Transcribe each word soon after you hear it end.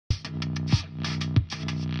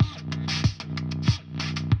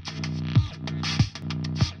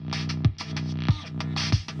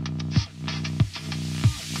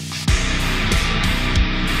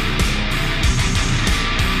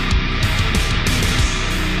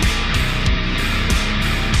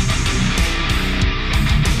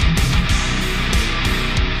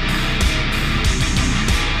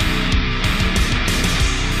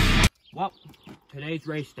It's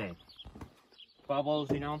race day. Bubbles,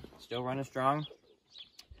 you know, still running strong.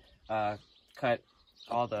 Cut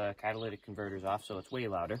all the catalytic converters off, so it's way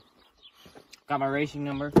louder. Got my racing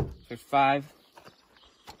number, 55.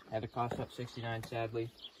 Had to cost up 69, sadly.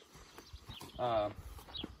 Wrote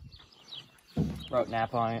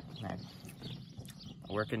Napa on it. I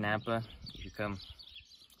work in Napa. You should come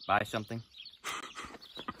buy something.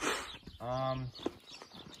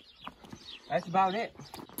 That's about it.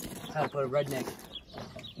 I'll put a redneck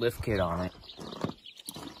lift kit on it.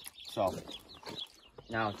 So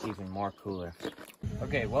now it's even more cooler.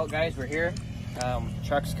 Okay, well guys, we're here.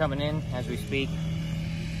 Truck's coming in as we speak.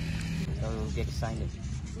 So we'll get excited.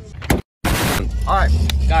 Alright,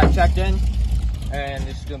 got it checked in. And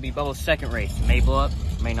this is gonna be Bubba's second race. It may blow up,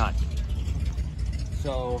 may not.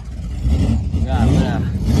 So yeah, I'm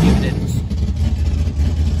gonna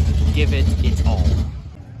give it its all.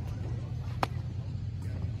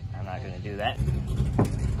 I'm not gonna do that.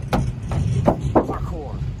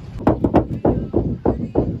 Parkour.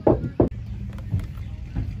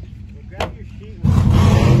 Grab your sheet.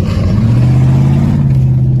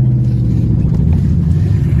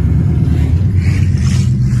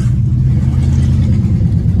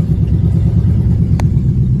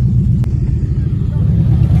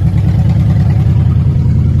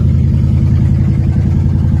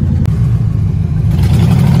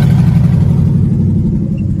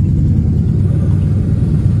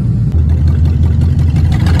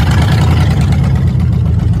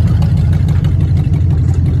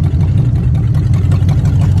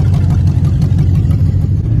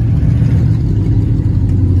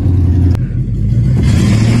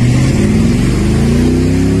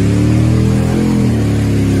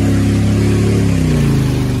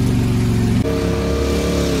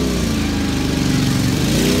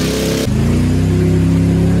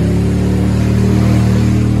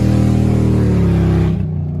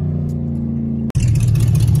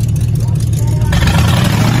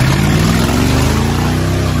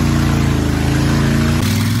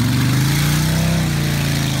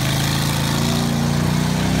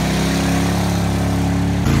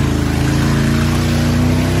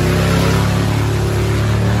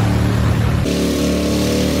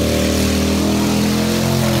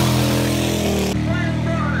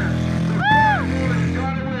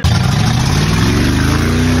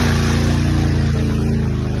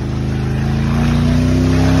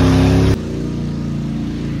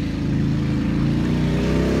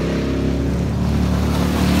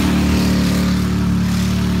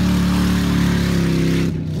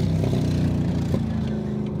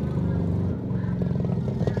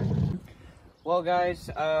 Well guys,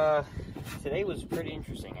 today was pretty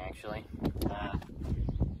interesting actually.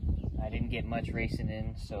 I didn't get much racing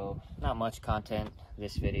in, so not much content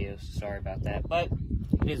this video, so sorry about that, but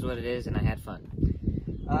it is what it is and I had fun.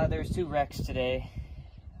 There's 2 wrecks today.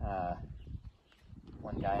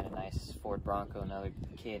 One guy in a nice Ford Bronco, another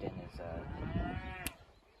kid in his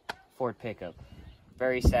Ford pickup.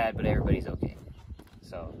 Very sad, but everybody's okay.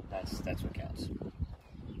 So that's what counts.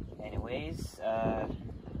 Anyways,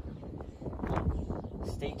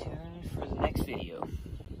 stay tuned for the next video.